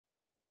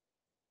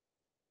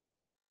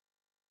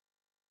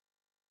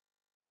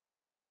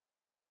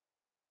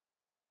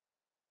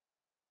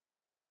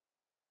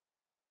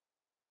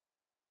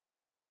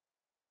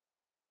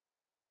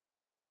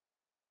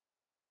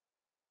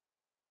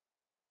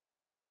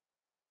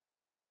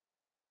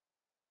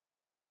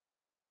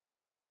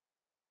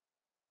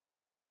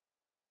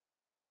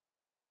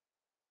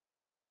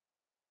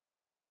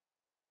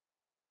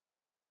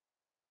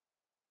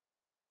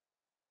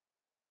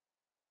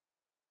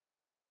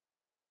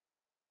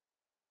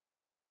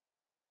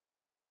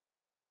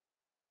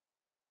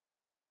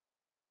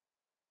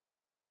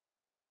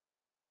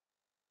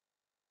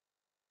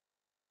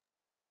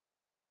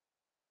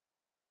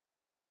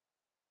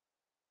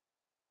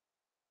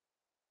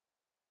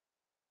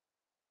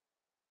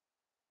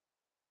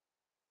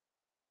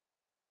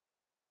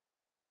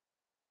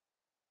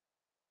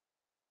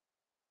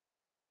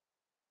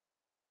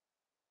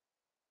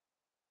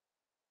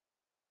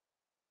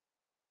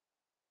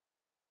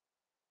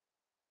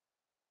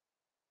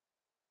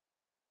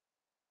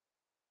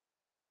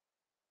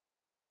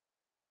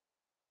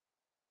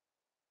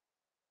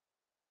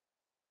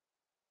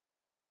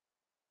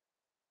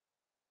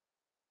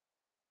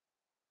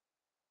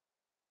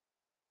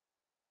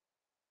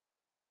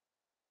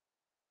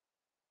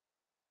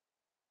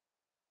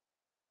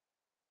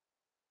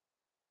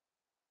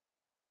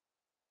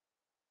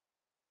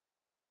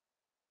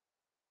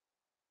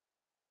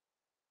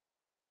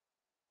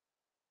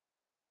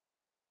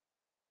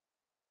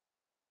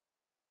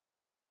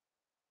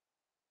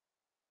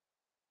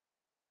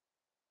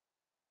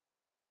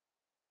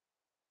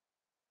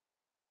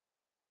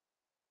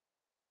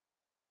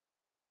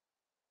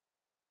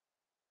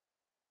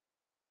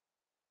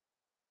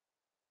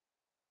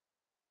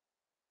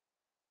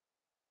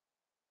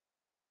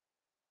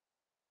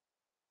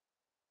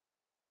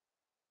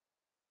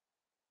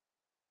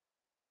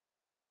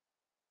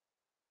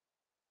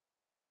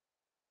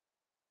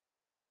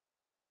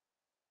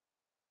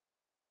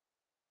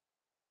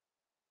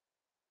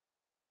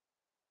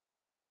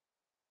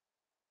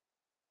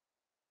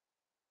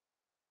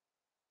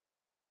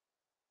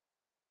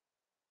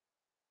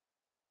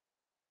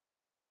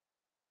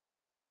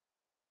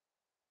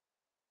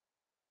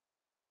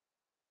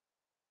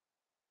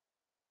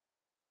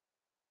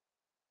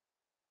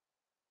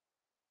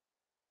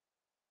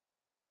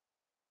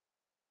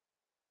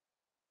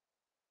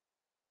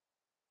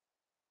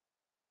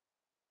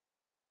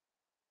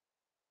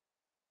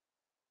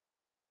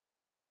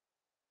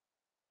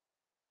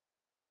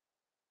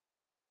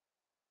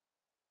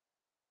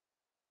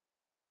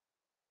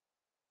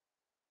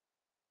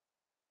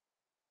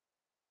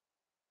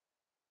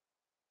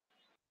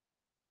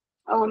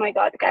Oh my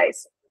God,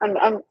 guys.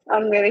 I'm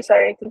really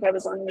sorry. I think I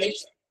was on mute.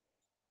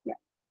 Yeah.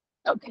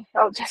 Okay.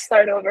 I'll just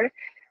start over.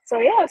 So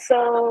yeah.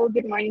 So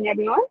good morning,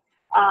 everyone.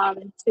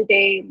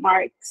 Today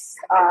marks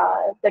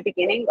the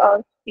beginning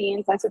of the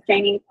intensive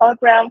training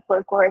program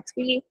for Cohort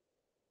 3.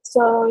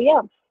 So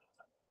yeah.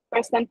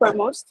 First and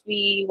foremost,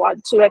 we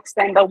want to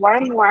extend a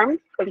warm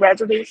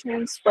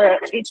congratulations for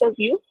each of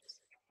you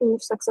who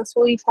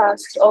successfully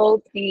passed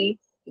all the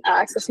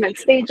assessment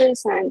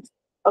stages and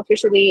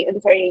officially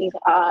entering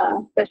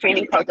the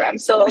training program.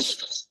 So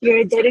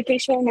your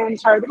dedication and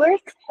hard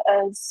work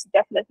is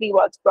definitely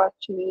what brought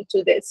you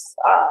to this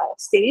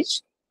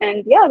stage.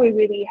 And yeah, we're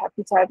really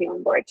happy to have you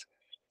on board.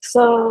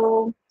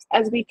 So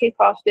as we kick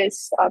off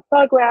this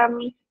program,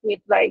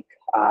 I'd like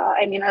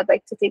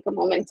to take a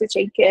moment to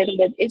check in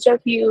with each of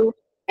you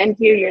and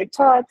hear your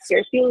thoughts,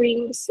 your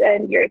feelings,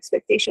 and your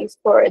expectations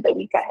for the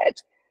week ahead.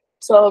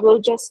 So we'll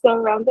just go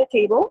around the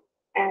table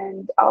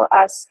and I'll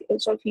ask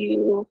each of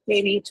you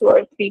maybe two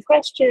or three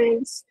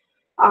questions.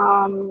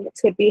 It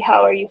could be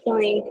how are you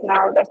feeling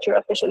now that you're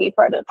officially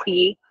part of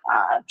the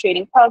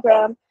training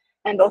program,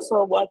 and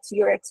also what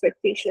your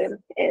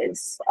expectation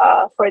is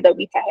for the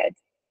week ahead.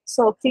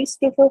 So please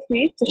feel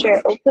free to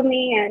share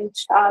openly, and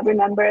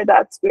remember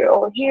that we're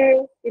all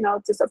here,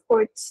 to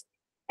support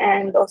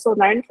and also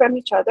learn from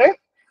each other.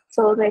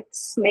 So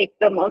let's make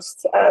the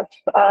most of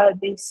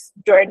this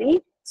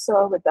journey.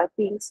 So with that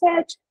being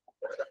said,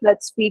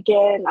 let's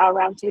begin our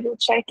roundtable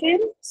check-in.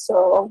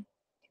 So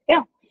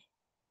yeah,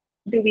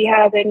 do we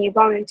have any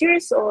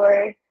volunteers,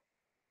 or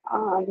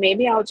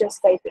maybe I'll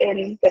just type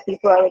in the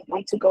people I would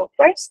want to go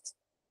first.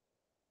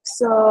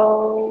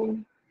 So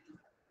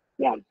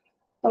yeah,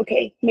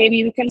 okay,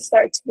 maybe we can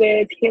start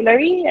with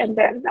Hillary, and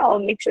then I'll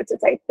make sure to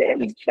type in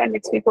the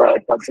next people I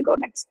would want to go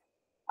next.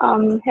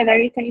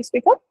 Hillary, can you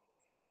speak up?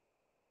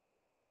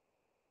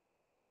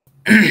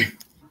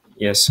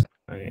 Yes,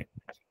 I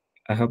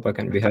hope I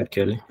can be heard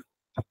clearly.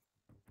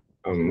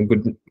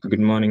 Good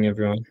morning,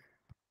 everyone.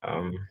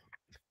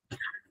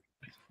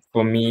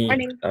 For me,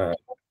 Morning.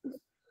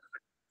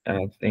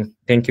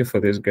 thank you for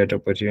this great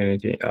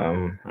opportunity.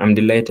 I'm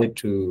delighted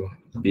to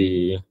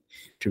be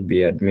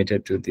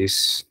admitted to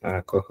this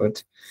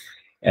cohort,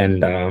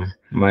 and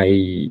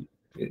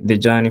the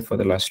journey for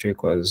the last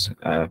week was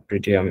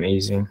pretty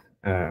amazing.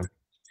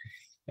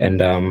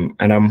 And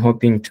I'm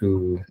hoping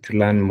to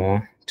learn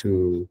more,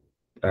 to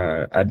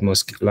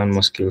learn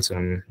more skills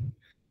on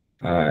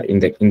in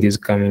this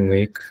coming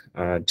week,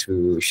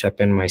 to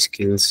sharpen my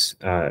skills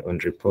on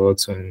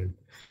reports, on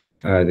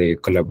the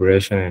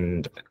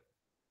collaboration,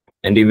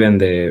 and even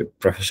the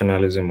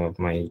professionalism of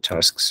my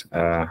tasks.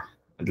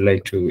 I'd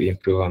like to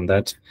improve on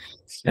that,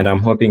 and I'm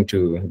hoping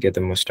to get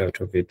the most out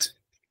of it.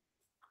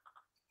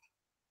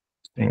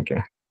 Thank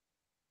you.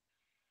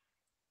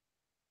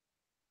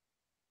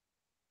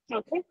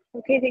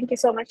 Okay, thank you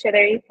so much,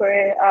 Hillary, for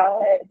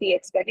the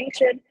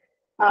explanation.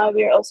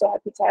 We're also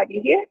happy to have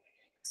you here.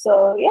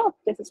 So yeah,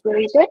 this is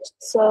really good.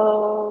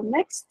 So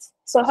next,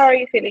 so how are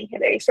you feeling,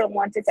 Hillary, from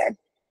 1 to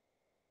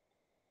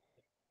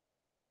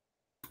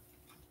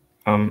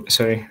 10?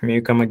 Sorry, may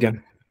you come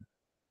again?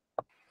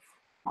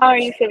 How are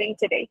you feeling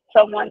today,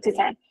 from 1 to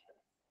 10?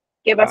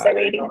 Give us a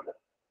rating.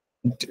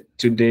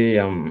 Today,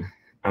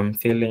 I'm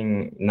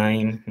feeling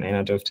 9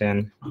 out of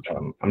 10.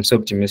 I'm so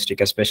optimistic,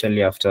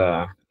 especially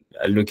after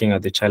looking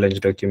at the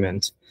challenge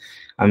document.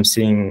 I'm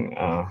seeing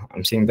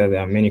that there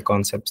are many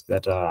concepts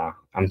that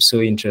I'm so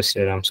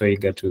interested. I'm so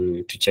eager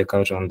to check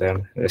out on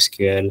them,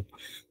 SQL,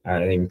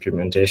 the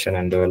implementation,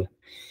 and all.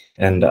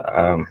 And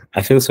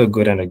I feel so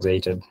good and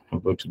excited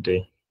about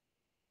today.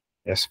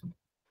 Yes.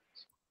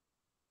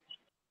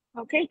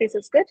 Okay, this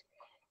is good.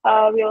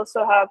 We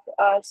also have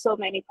so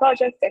many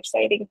projects,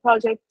 exciting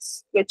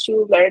projects, which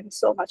you learn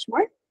so much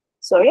more.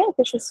 So yeah,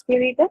 this is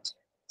really good.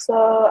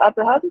 So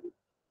Abraham,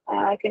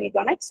 can you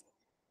go next?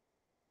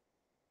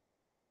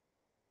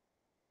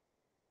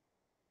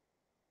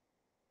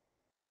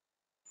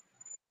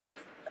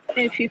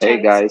 If you Hey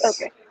can, guys,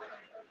 okay.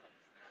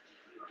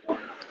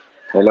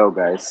 hello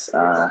guys.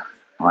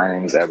 My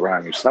name is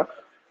Abraham Yusuf.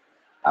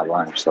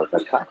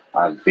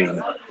 I've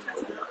been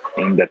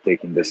in the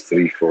tech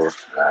industry for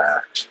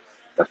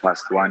the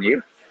past 1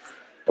 year,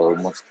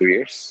 almost 2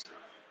 years,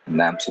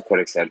 and I'm super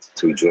excited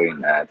to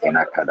join Ten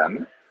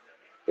Academy.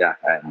 Yeah,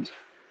 and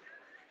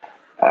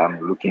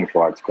I'm looking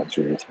forward to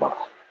contribute more.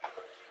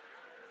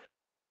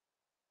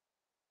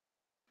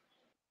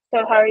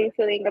 So how are you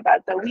feeling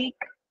about the week?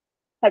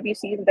 Have you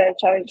seen the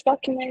challenge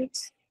document?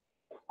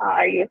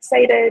 Are you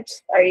excited?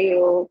 Are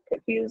you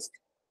confused?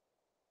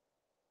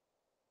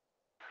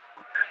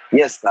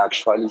 Yes, I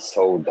actually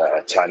saw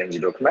the challenge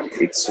document.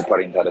 It's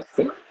super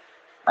interesting,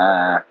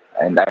 uh,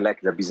 and I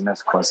like the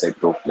business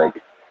concept of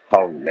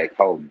how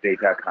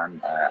data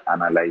can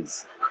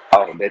analyze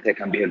how data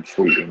can be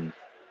helpful in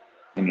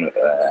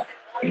uh,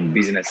 in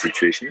business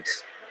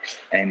situations,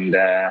 and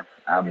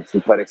I'm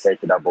super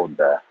excited about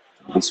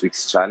this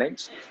week's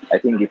challenge. I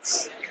think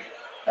it's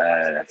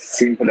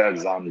simpler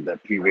than the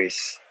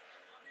previous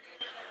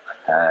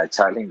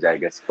challenge, I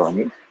guess, for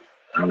me,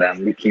 and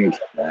I'm looking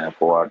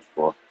forward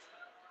for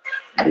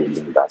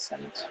building that.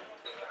 And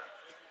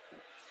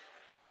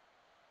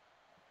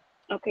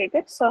Okay,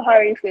 good. So how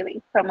are you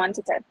feeling from 1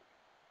 to 10?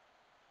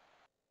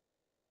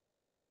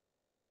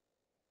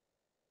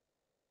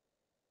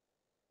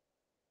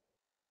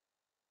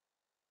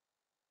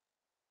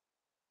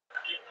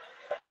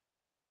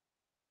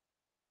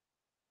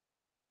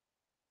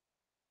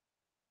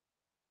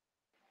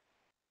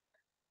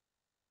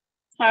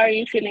 How are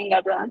you feeling,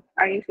 Gabron?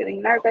 Are you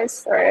feeling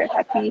nervous or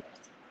happy?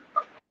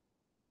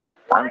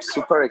 I'm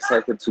super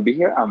excited to be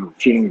here. I'm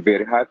feeling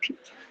very happy,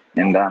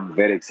 and I'm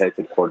very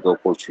excited for the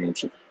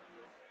opportunity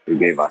you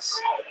gave us.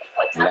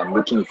 And I'm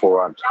looking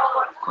forward to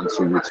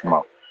contribute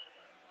more.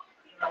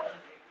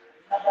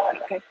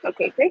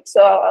 Okay, great.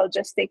 So I'll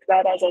just take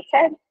that as a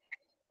 10.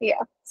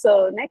 Yeah.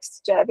 So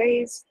next,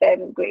 Jabez,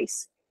 then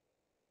Grace.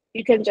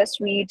 You can just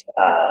read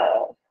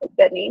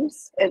the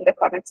names in the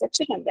comment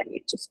section and then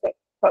you just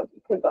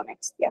you can go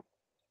next. Yeah.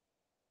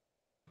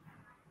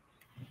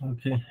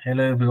 Okay,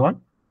 hello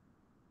everyone.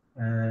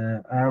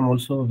 I am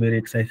also very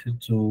excited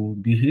to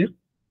be here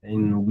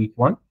in week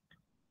 1.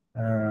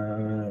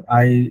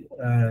 I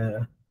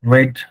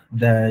read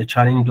the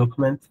challenge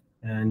document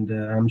and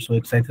I'm so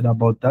excited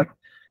about that.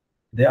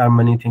 There are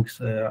many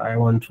things I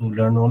want to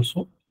learn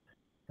also.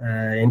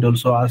 And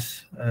also,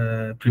 as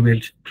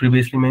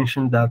previously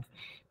mentioned, that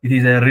it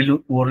is a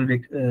real world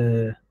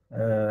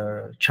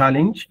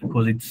challenge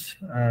because it's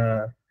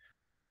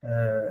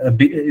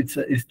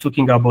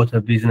talking about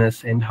a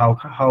business and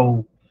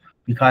how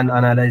we can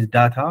analyze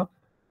data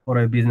for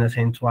a business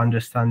and to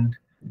understand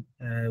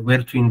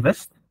where to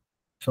invest.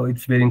 So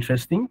it's very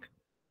interesting,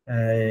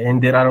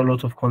 and there are a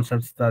lot of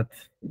concepts that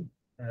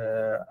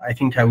I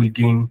think I will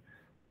gain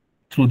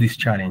through this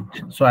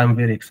challenge. So I'm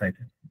very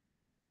excited.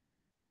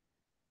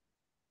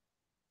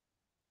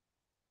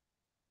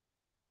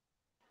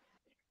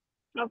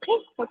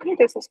 Okay,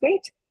 this is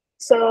great.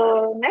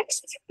 So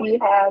next we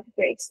have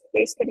Grace.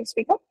 Grace, can you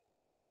speak up?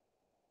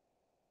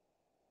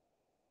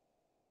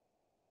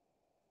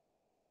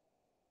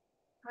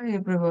 Hi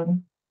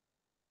everyone.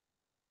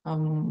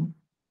 I'm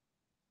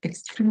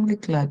extremely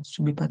glad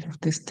to be part of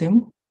this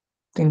team.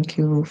 Thank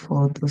you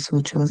for those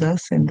who chose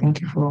us and thank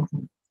you for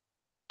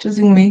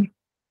choosing me.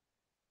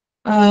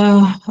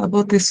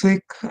 About this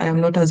week, I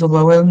am not as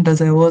overwhelmed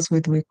as I was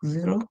with week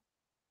 0.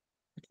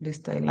 At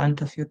least I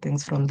learned a few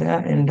things from there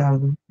and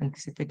I'm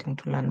anticipating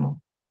to learn more.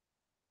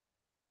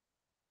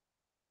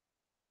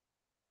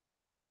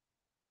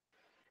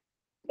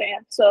 Yeah,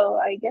 so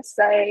I guess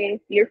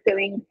you're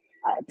feeling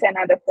 10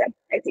 out of 10,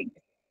 I think.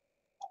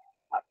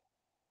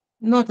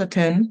 Not a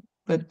 10,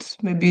 but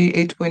maybe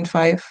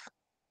 8.5.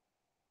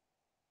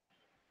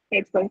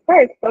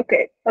 8.5.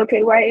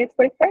 Okay, why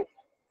 8.5?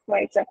 Why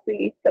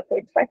exactly the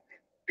 0.5?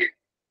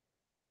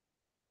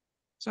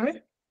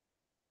 Sorry?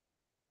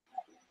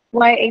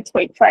 Why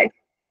 8.5?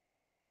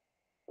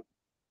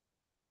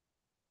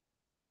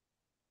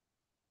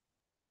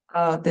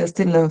 There's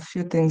still a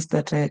few things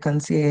that I can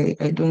say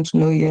I don't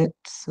know yet.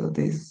 So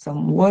there's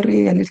some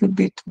worry a little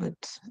bit,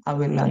 but I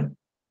will learn.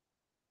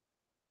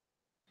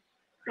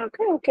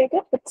 Okay,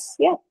 good.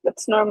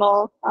 That's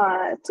normal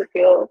to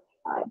feel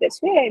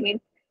this way. I mean,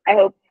 I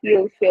hope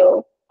you'll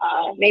feel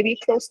maybe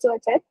close to a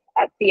 10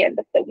 at the end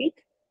of the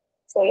week.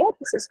 So yeah,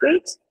 this is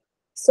great.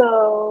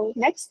 So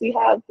next we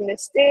have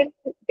Mr.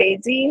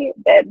 Daisy,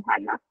 then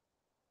Hannah.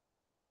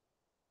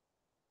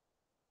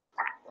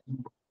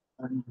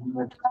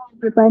 Hello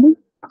everybody,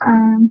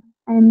 I'm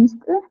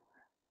Mr.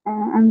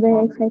 I'm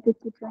very excited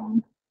to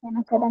join an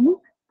academy.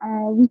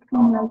 Week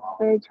 1 was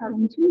very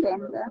challenging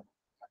and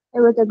it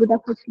was a good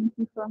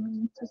opportunity for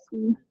me to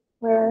see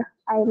where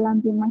I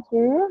land in my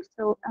career.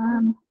 So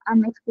I'm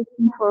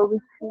expecting for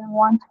week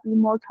 1 to be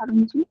more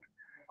challenging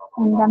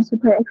and I'm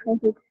super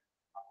excited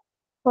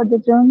for the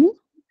journey.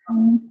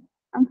 I'm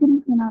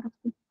feeling 10 out of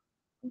 10.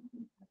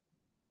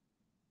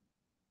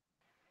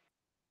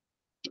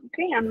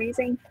 Okay,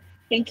 amazing.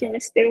 Thank you,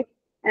 Mr.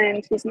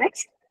 And who's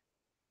next?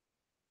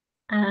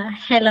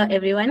 Hello,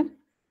 everyone.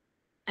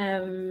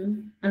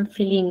 I'm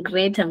feeling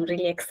great. I'm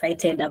really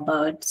excited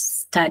about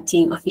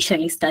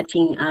officially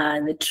starting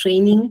the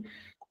training.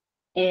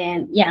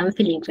 And yeah, I'm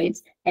feeling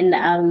great. And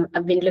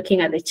I've been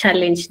looking at the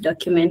challenge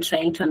document,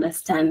 trying to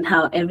understand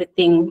how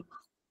everything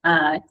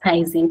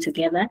ties in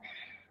together.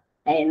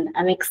 And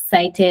I'm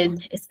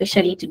excited,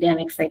 especially today, I'm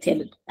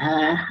excited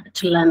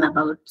to learn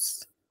about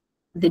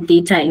the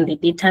data in the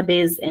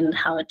database and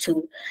how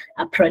to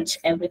approach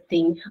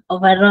everything.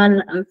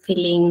 Overall, I'm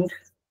feeling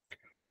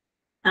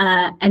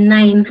a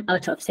 9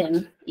 out of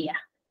 10. Yeah.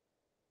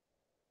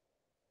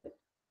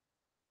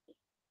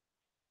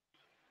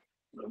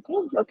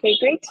 Okay,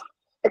 great.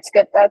 It's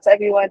good that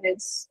everyone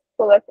is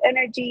full of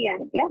energy,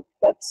 and yeah,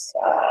 that's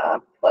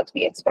what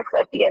we expect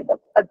at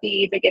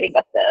the beginning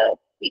of the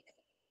week.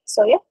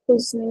 So yeah,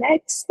 who's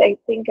next? I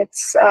think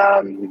it's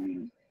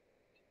Hannah.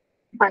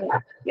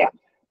 Yeah.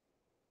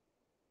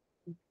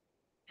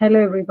 Hello,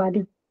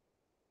 everybody.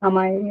 Am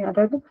I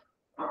audible?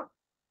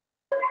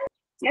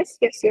 Yes,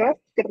 you are.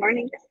 Good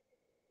morning.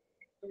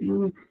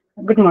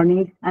 Good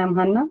morning. I'm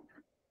Hannah.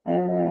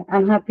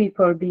 I'm happy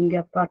for being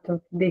a part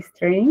of this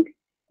training.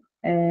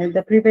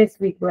 The previous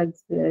week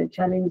was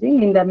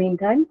challenging. In the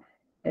meantime,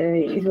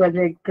 it was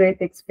a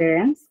great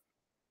experience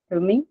for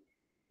me,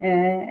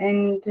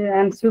 and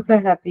I'm super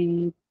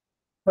happy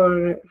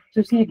to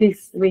see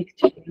this week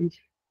challenge.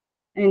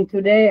 And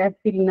today I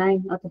feel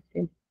 9 out of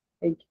 10.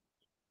 Thank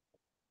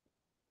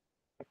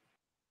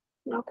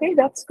you. Okay,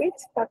 that's great.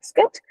 That's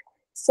good.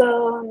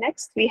 So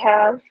next we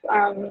have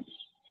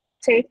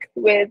Take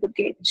with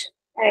Glitch.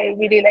 I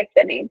really like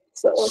the name.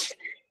 So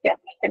yeah,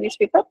 can you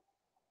speak up?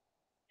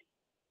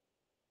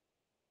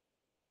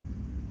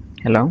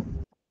 Hello.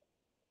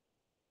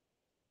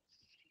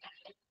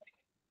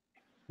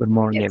 Good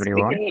morning, Yes, we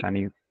everyone.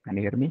 can. Can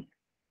you hear me?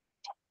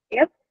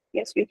 Yep.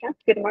 Yes, we can.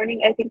 Good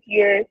morning. I think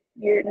your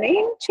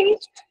name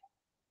changed.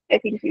 I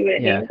think you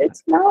renamed it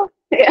now.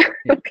 Yeah.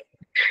 Yeah. Okay.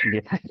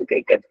 Yes.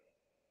 Okay. Good.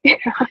 Yeah.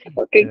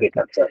 Okay. Good.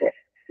 So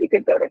you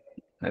could go there.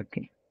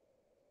 Okay.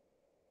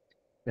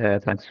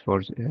 Thanks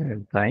for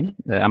time.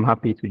 I'm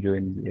happy to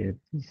join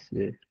this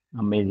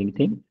amazing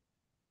team,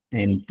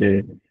 and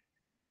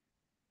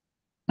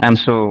I'm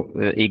so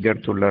eager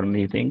to learn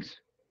new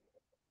things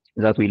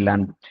that we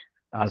learned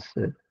as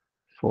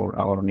for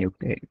our new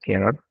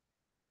career.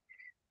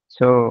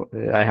 So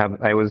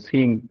I was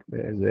seeing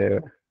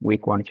the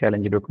week 1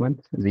 challenge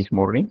document this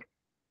morning.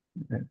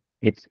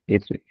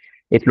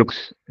 It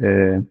looks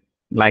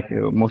like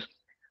most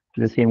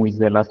the same with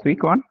the last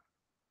week one,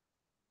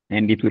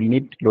 and it will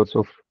need lots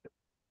of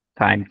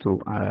time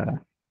to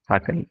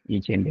tackle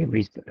each and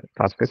every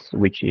tasks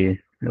which we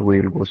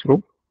will go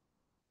through.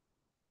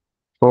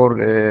 For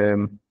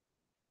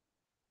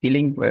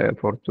feeling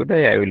for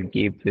today, I will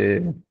give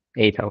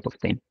 8 out of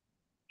 10.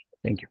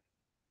 Thank you.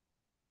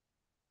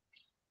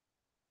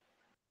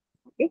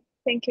 Okay.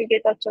 Thank you,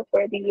 Getacho,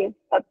 for the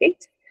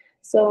update.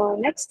 So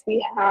next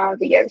we have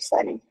the year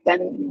signing.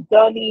 Then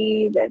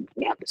Dolly. Then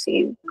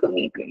Nyamusi,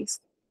 Gumi, please.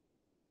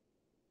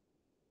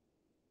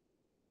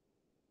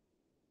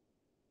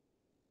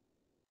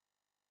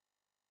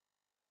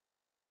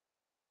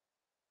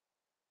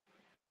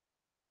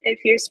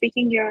 If you're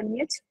speaking, you're on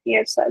mute.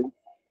 You're silent.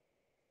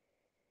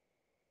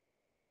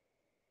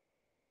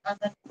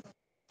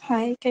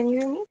 Hi, can you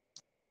hear me?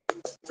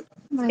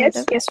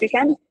 Yes, yes, we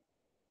can.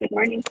 Good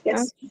morning.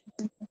 Yes.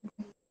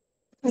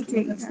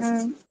 Okay.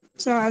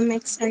 So I'm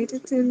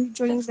excited to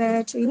join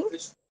the training.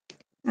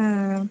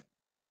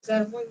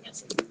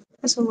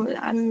 So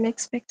I'm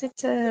expected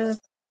to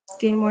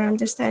gain more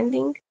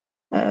understanding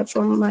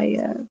from my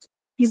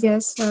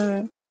previous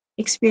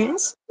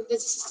experience.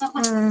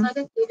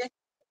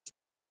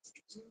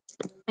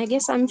 I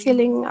guess I'm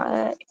feeling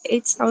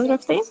 8 out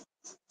of 10.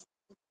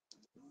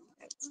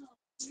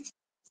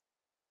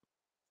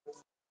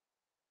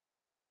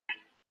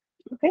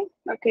 Okay.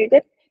 Okay.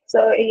 Good.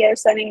 So year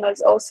signing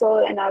was also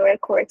in our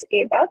cohort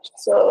A batch.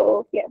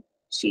 So yeah,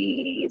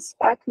 she's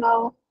back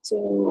now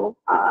to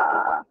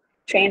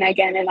train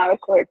again in our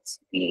cohort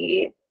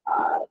B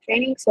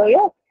training. So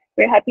yeah,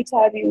 we're happy to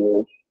have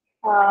you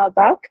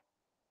back.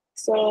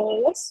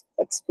 So yes,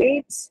 that's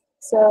great.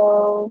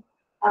 So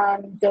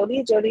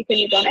Jolie, can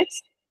you go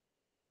next?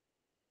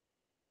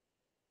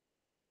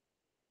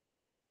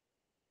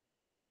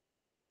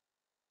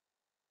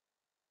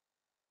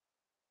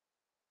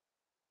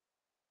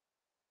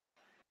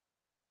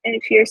 And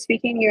if you're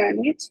speaking, you're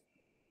on mute.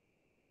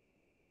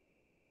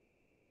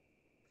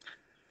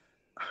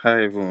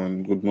 Hi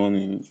everyone, good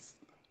morning.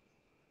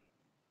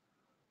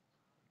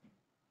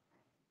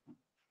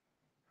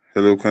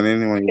 Hello, can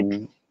anyone hear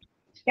me?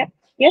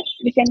 Yep,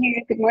 we can hear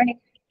you. Good morning.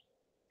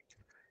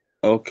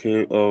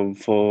 Okay,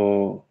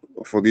 for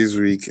this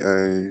week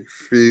I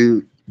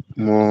feel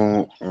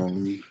more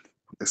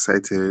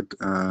excited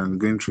and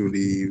going through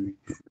the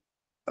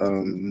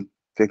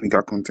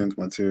technical content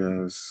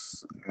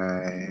materials.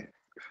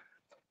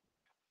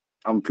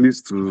 I'm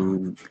pleased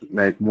to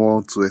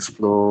more to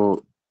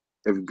explore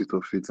every bit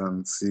of it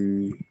and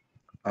see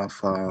how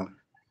far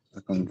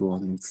I can go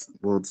on it.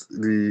 But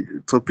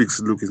the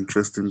topics look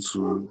interesting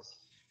to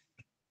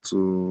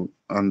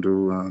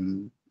handle,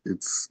 and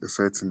it's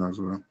exciting as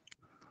well.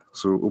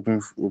 So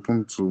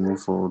open to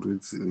move forward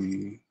with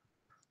the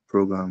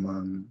program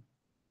and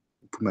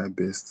put my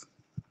best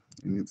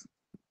in it.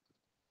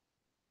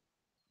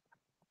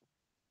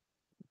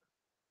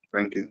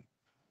 Thank you.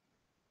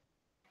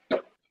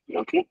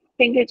 Okay,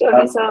 thank you,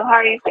 Jolie. So how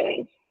are you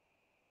feeling?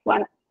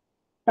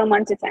 From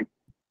 1 to 10.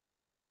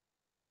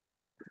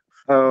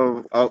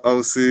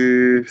 I'll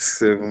say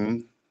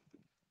 7.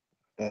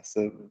 That's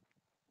 7.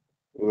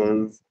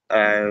 Because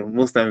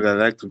most times I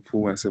like to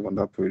put myself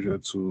under pressure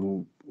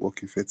to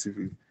work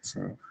effectively.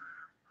 So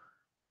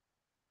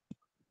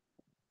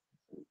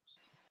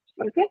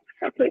Okay,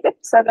 good.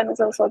 7 is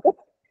also good.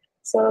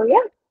 So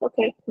yeah,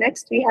 okay.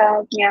 Next we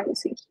have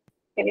Nyamusi.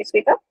 Can you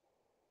speak up?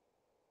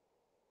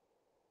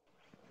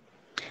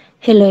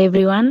 Hello,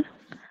 everyone.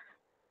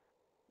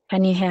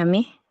 Can you hear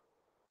me?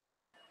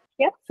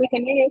 Yeah, we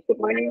can hear you. Good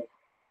morning.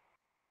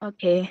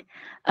 Okay.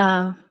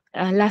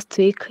 Last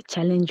week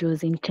challenge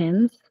was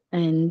intense,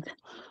 and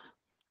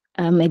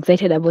I'm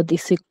excited about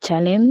this week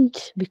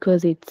challenge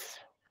because it's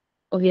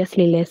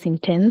obviously less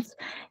intense,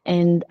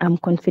 and I'm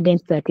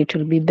confident that it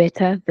will be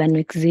better than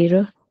week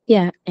 0.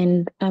 Yeah,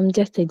 and I'm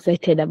just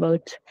excited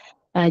about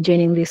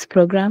joining this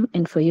program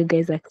and for you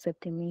guys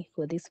accepting me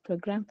for this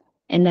program.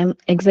 And I'm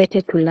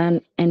excited to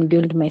learn and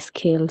build my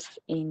skills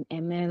in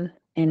ML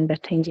and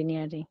data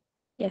engineering.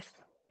 Yes,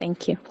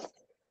 thank you.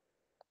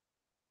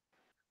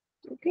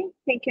 Okay,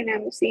 thank you,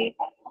 Nancy.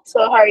 So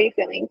how are you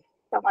feeling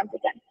from 1 to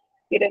 10?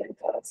 You didn't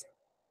tell us.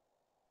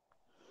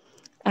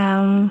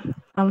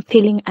 I'm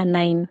feeling a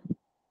 9.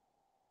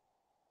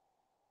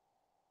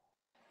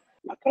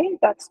 Okay,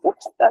 that's good.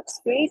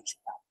 That's great.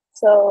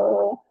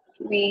 So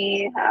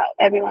we have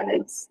everyone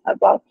is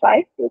above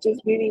 5, which is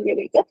really,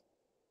 really good.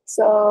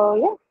 So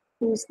yeah,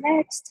 who's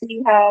next?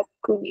 We have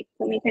Kumi.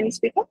 Kumi, can you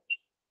speak up?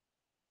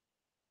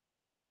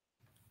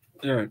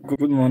 Yeah,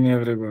 good morning,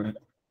 everybody.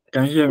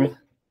 Can you hear me?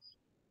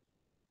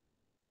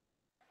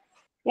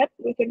 Yep,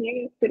 we can hear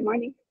you. Good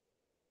morning.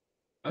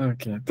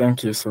 Okay,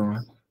 thank you so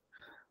much.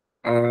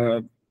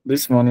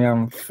 This morning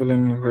I'm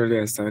feeling really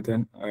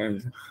excited.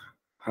 I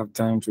have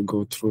time to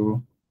go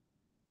through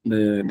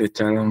the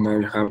challenge that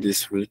we have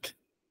this week,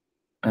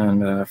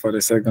 and for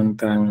the second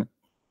time,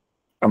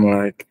 I'm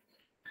like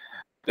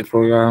the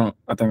program.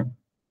 I think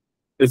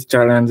this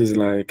challenge is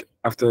like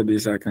after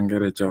this I can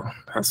get a job.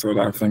 That's what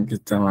I think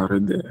it's time I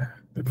read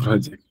the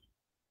project.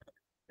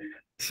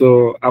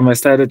 So I'm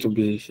excited to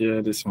be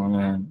here this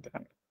morning.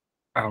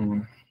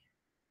 And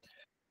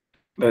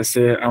let's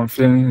say I'm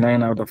feeling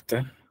 9 out of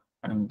 10,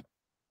 and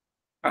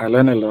I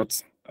learned a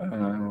lot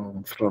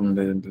from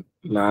the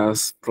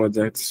last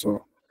project,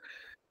 so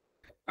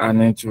I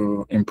need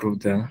to improve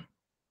them.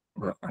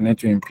 Well, I need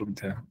to improve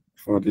them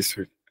for this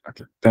week.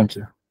 Okay, thank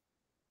you.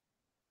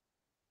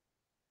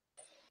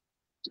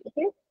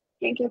 Okay,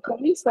 thank you,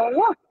 Kumi. So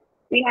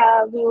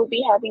yeah, we will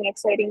be having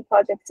exciting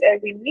projects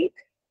every week.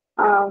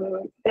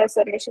 The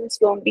submissions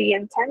won't be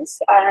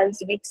intense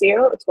as week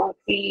 0. It won't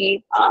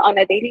be on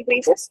a daily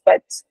basis,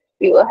 but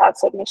we will have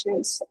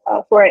submissions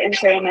for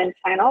interim and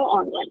final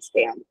on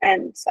Wednesday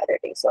and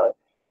Saturday. So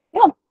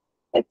yeah,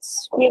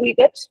 it's really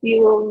good.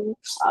 You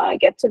will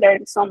get to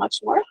learn so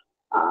much more.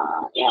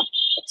 Yeah,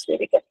 it's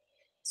really good.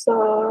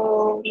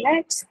 So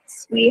next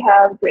we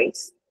have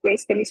Grace.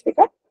 Grace, can you speak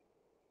up?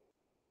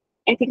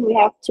 I think we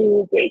have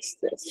to Grace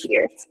this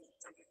year.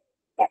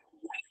 Yeah.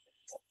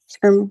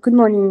 Good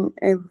morning,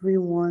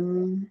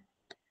 everyone.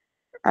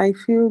 I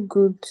feel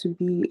good to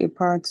be a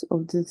part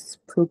of this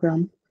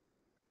program.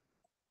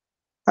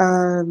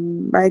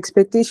 My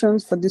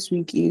expectations for this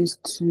week is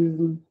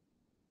to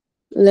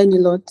learn a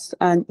lot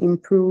and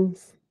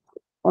improve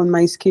on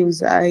my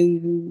skills. I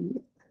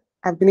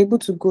have been able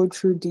to go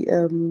through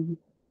the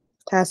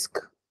task,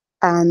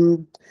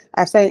 and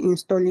I started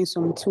installing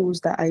some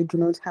tools that I do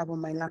not have on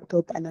my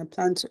laptop, and I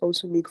plan to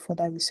also make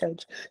further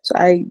research. So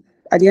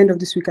at the end of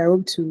this week, I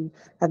hope to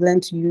have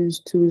learned to use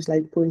tools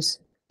like both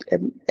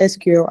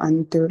SQL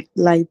and the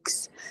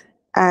likes.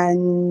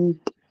 And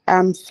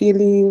I'm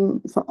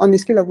feeling, on a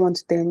scale of 1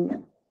 to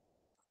 10,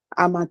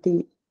 I'm at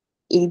the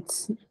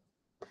 8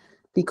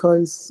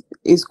 because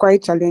it's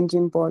quite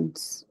challenging,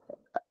 but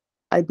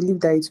I believe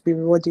that it will be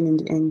rewarding in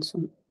the end.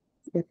 So,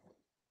 yeah.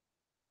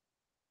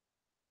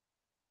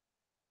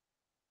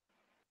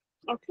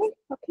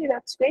 Okay,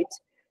 that's great.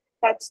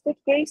 That's good,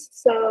 Grace.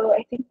 So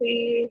I think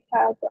we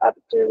have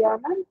Abdul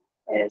Rahman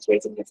is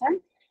raising his hand.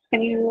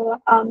 Can you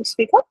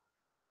speak up?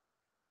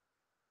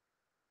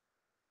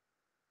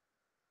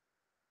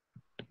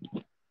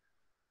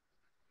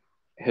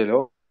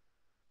 Hello.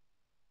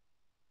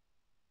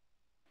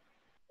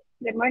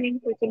 Good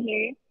morning. We can hear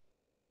you.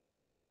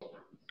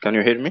 Can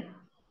you hear me?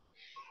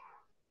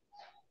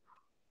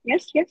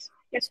 Yes,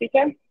 we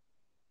can.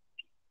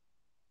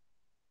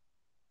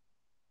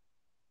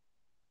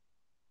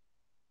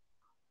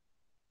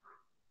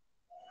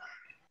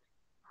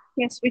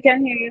 Yes, we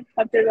can hear you,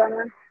 Abdul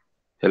Rahman.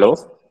 Hello.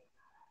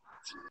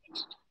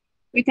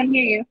 We can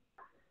hear you.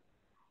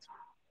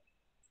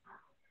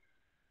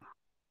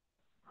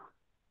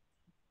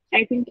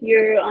 I think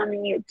you're on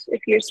mute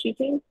if you're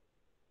speaking.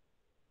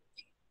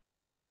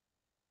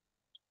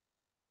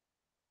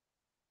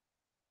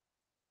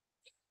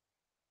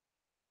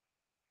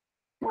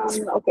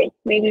 Okay,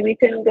 maybe we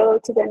can go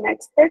to the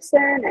next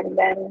person and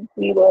then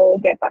we will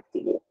get back to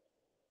you.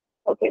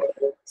 Okay,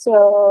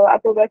 so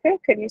Abu Bakr,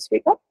 can you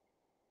speak up?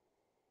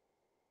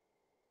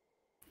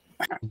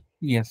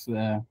 Yes.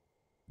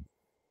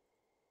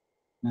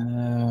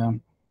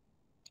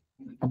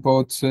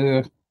 About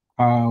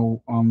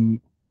how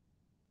I'm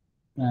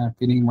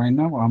feeling right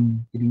now,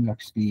 I'm feeling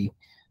actually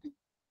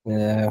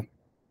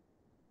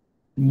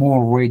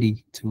more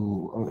ready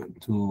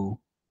to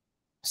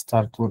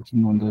start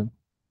working on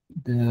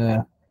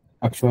the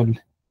actual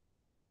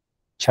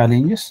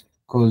challenges,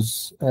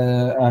 because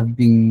I've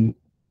been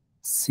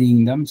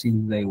seeing them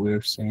since they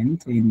were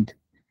sent, and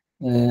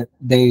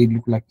they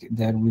look like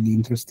they're really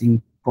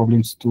interesting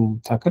problems to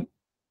tackle.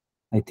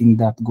 I think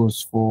that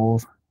goes for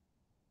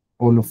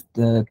all of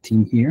the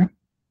team here.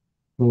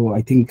 So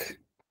I think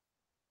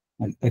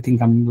I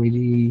think I'm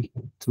ready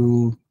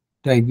to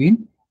dive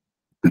in.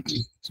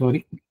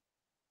 Sorry.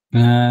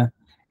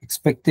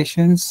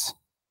 Expectations.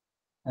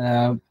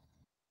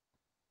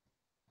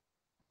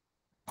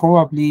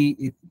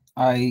 Probably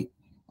I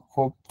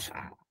hoped,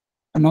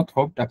 not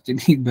hoped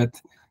actually,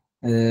 but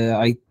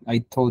I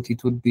thought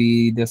it would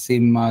be the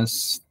same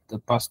as the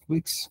past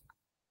weeks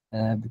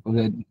because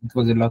it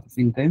was a lot of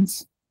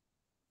intense,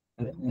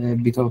 a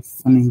bit of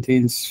an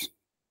intense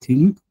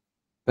thing.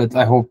 But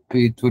I hope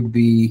it would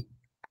be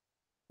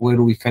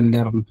where we can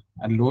learn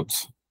a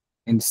lot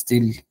and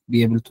still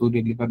be able to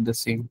deliver the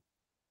same,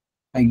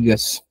 I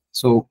guess.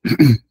 So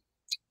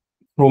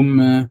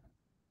from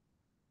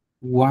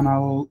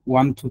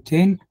 1 to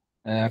 10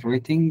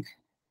 rating,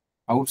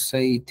 I would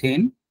say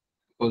 10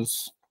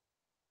 because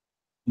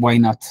why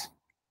not?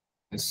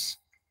 Yes,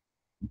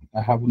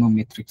 I have no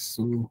metrics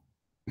to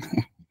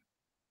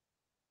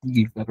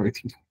give a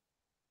rating.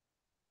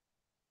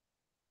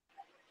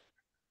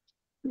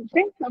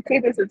 Okay,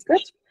 this is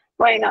good.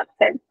 Why not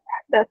 10?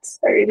 That's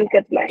a really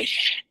good line.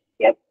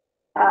 Yep.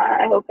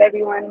 I hope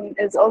everyone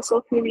is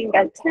also feeling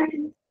at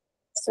 10.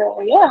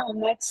 So yeah,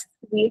 next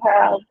we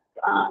have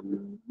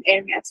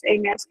Amias.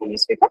 Amias, can you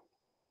speak up?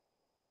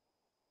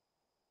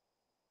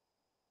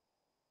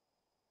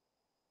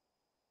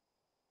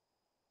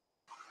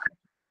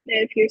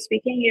 If you're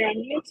speaking, you're on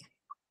mute.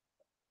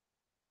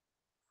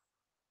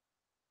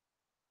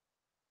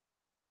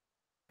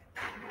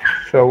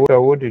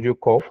 So what did you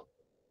call?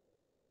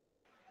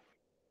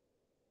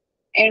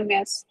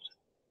 Amias.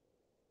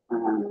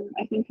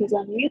 I think he's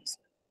on mute.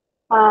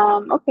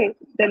 Okay,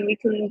 then we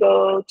can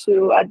go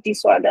to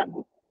Adiso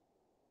Adamo.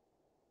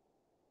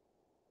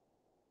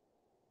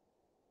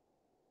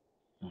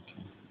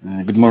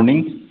 Good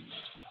morning.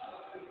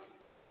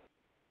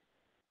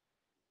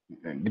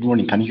 Good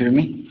morning. Can you hear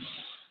me?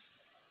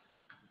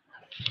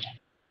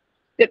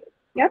 Good.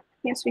 Yep.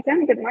 Yes, we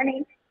can. Good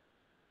morning.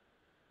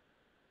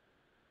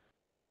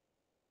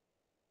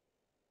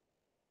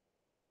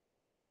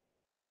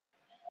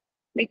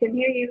 We can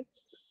hear you.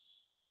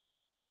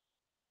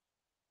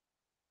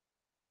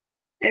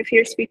 If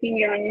you're speaking,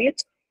 you're on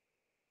mute.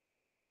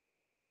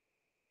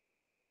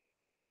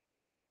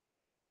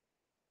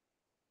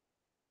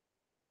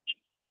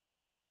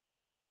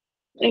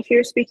 If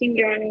you're speaking,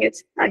 you're on mute.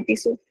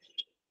 Adiso.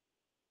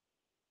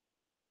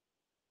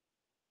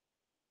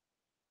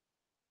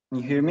 Can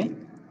you hear me?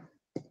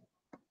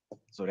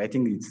 Sorry, I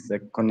think it's the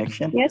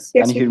connection. Yes,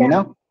 Can you hear me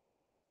now?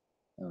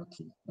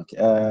 Okay.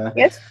 Okay.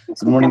 Yes.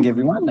 Good morning,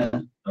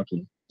 everyone.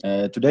 Okay.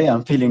 Today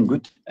I'm feeling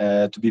good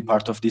to be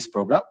part of this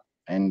program,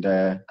 and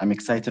I'm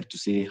excited to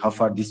see how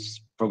far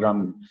this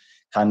program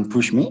can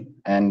push me.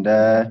 And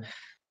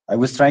I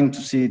was trying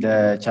to see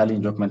the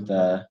challenge document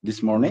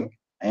this morning,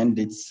 and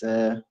it's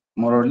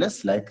more or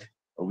less like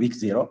week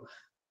 0,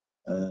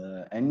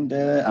 and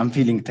I'm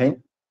feeling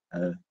 10.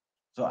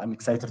 So I'm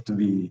excited to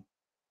be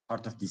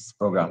part of this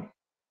program.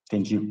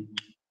 Thank you.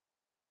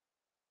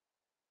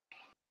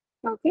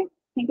 Okay.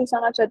 Thank you so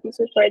much,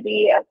 Adiso, for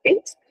the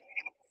update.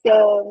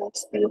 So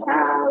next we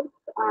have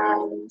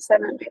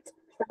Sanamit.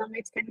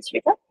 Sanamit, can you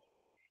speak up?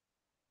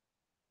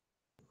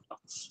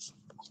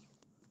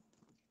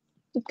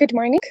 Good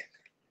morning.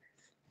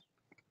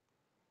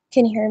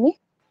 Can you hear me?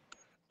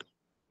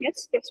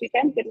 Yes, we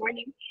can. Good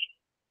morning.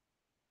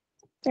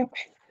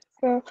 Okay.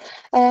 So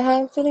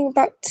how I'm feeling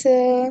about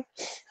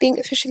being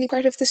officially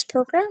part of this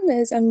program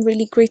is I'm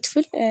really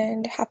grateful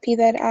and happy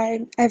that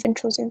I've been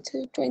chosen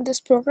to join this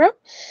program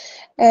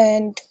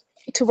and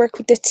to work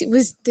with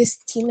this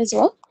team as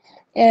well.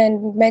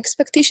 And my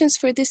expectations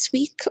for this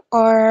week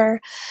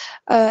are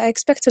I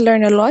expect to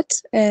learn a lot,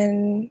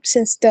 and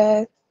since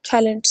the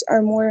challenges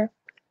are more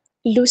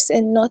loose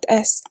and not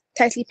as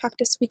tightly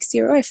packed as week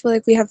 0, I feel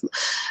like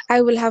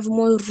I will have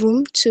more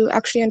room to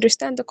actually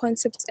understand the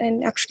concepts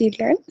and actually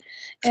learn.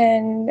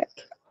 And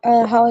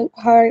how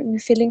are you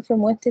feeling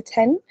from 1 to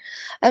 10?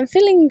 I'm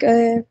feeling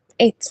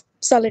 8,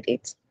 solid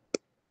 8.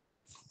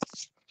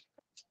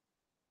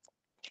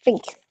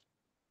 Thank you.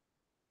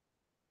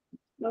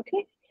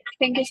 Okay.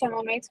 Thank you so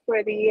much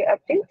for the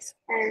updates.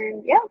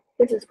 And yeah,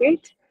 this is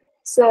great.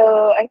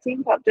 So I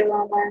think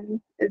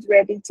Abdulrahman is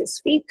ready to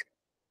speak.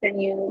 Can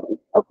you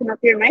open up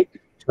your mic?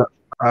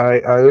 I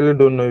really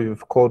don't know if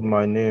you've called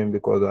my name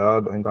because I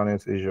had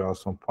internet issue at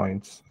some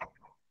points.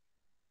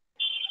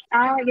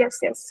 Yes.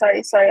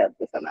 Sorry,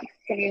 Abdulrahman.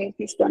 Can you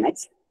please go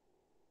next?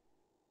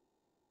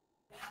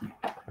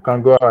 I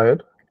can go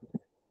ahead.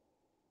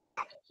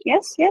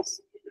 Yes.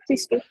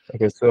 Please do.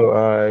 Okay, so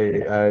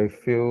I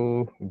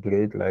feel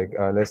great, like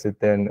let's say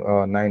 10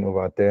 or 9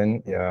 over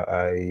 10. Yeah,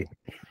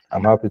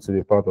 I'm happy to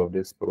be part of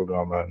this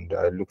program, and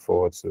I look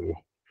forward to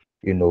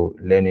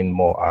learning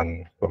more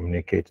and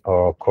communicate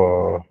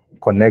or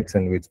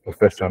connecting with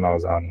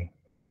professionals and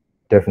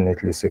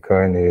definitely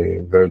securing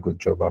a very good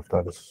job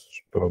after this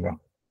program.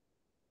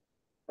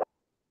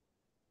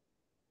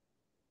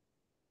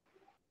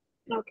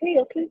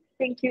 Okay.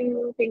 Thank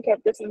you,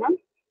 Abdulrahman.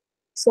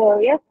 So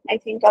yeah, I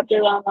think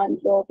Abdulrahman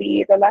will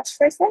be the last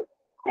person.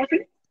 I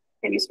think.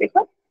 Can you speak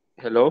up?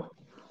 Hello?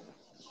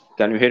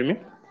 Can you hear me?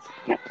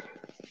 Yeah.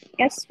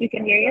 Yes, we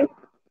can hear you.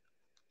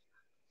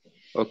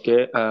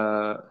 Okay.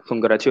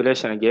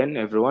 Congratulations again,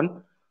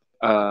 everyone.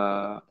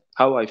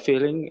 How I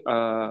feeling?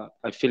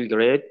 I feel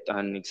great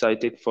and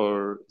excited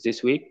for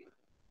this week.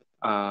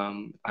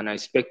 And I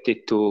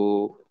expected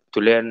to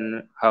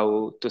learn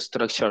how to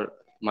structure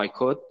my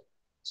code.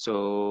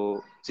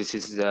 So this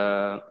is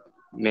the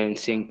main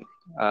thing,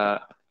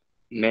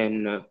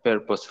 main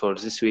purpose for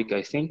this week,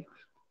 I think,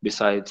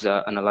 besides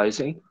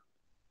analyzing.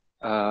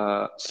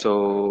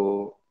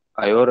 So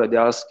I already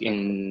asked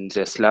in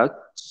the Slack.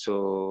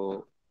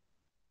 So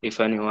if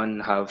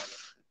anyone have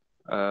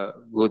a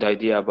good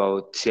idea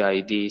about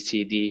CID,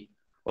 CD,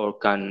 or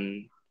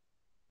can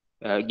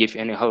give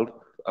any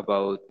help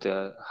about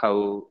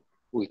how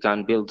we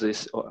can build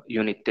this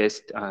unit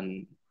test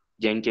and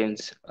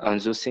Jenkins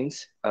and those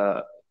things,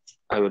 I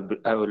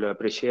will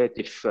appreciate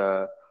if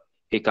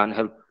he can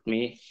help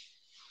me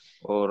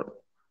or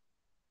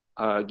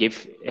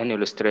give any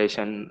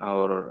illustration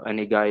or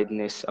any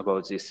guidance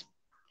about this.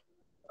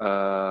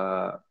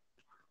 I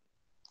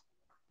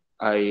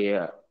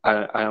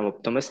am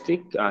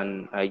optimistic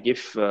and I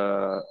give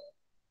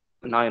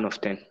 9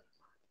 of 10.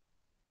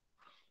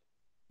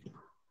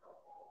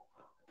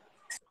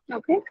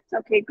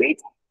 Okay,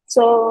 great.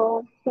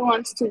 So who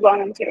wants to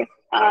volunteer?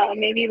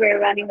 Maybe we're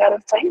running out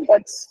of time,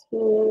 but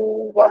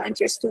who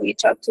volunteers to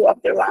reach out to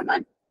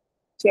Abdurrahman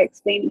to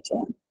explain to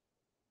him?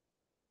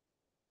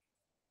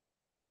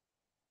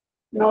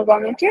 No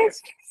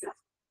volunteers?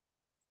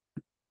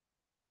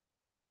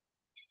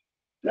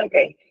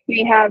 Okay,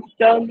 we have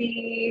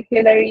Jolly,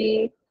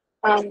 Hillary.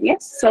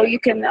 Yes, so you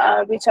can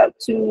reach out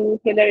to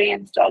Hillary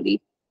and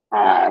Jolly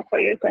for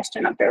your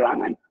question,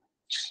 Abdurrahman.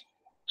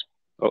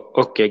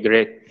 Okay,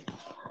 great.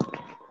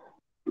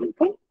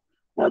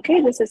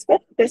 Okay, this is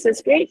good. This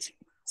is great.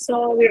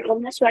 So we're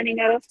almost running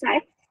out of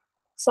time.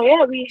 So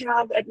yeah, we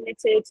have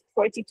admitted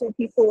 42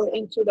 people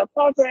into the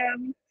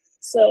program.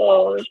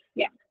 So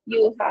yeah,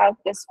 you have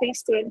the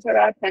space to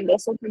interact and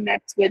also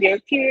connect with your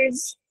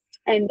peers.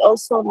 And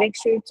also make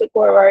sure to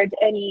forward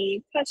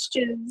any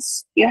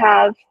questions you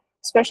have,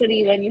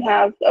 especially when you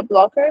have a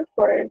blocker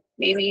for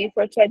maybe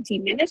for 20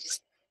 minutes.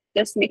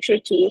 Just make sure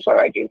to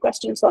forward your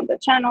questions on the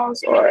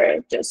channels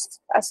or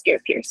just ask your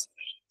peers.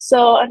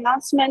 So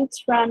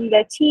announcements from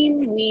the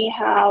team, we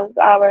have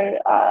our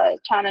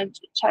challenge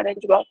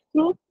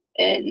walkthrough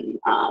in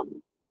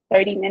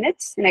 30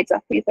 minutes, in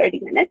exactly 30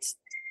 minutes.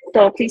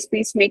 So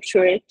please make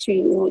sure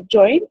to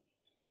join.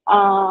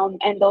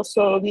 And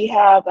also we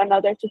have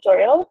another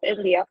tutorial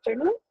in the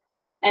afternoon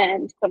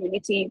and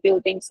community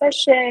building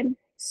session.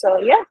 So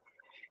yeah,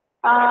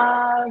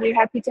 we're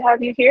happy to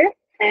have you here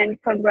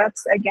and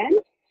congrats again.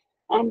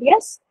 And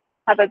yes,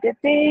 have a good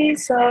day.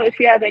 So if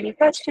you have any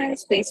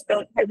questions, please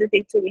don't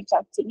hesitate to reach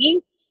out to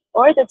me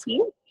or the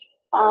team.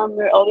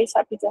 We're always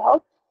happy to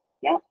help.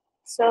 Yeah.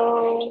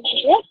 So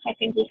yeah, I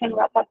think we can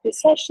wrap up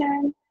this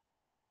session.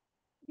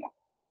 Yeah.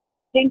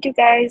 Thank you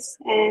guys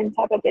and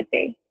have a good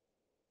day.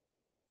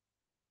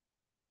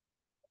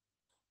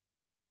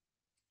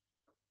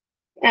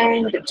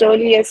 And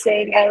Jolie is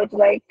saying I would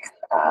like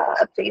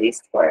a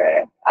playlist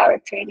for our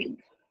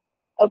training.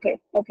 Okay,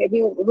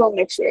 we'll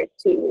make sure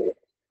to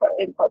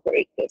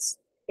incorporate this.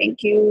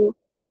 Thank you.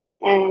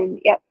 And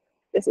yeah,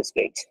 this is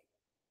great.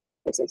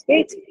 This is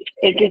great.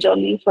 Thank you,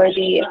 Jolie, for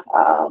the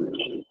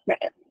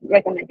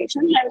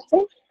recommendation, I would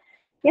say.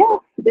 Yeah,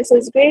 this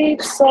is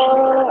great. So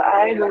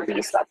I will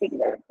be stopping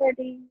the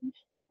recording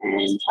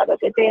and have a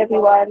good day,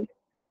 everyone.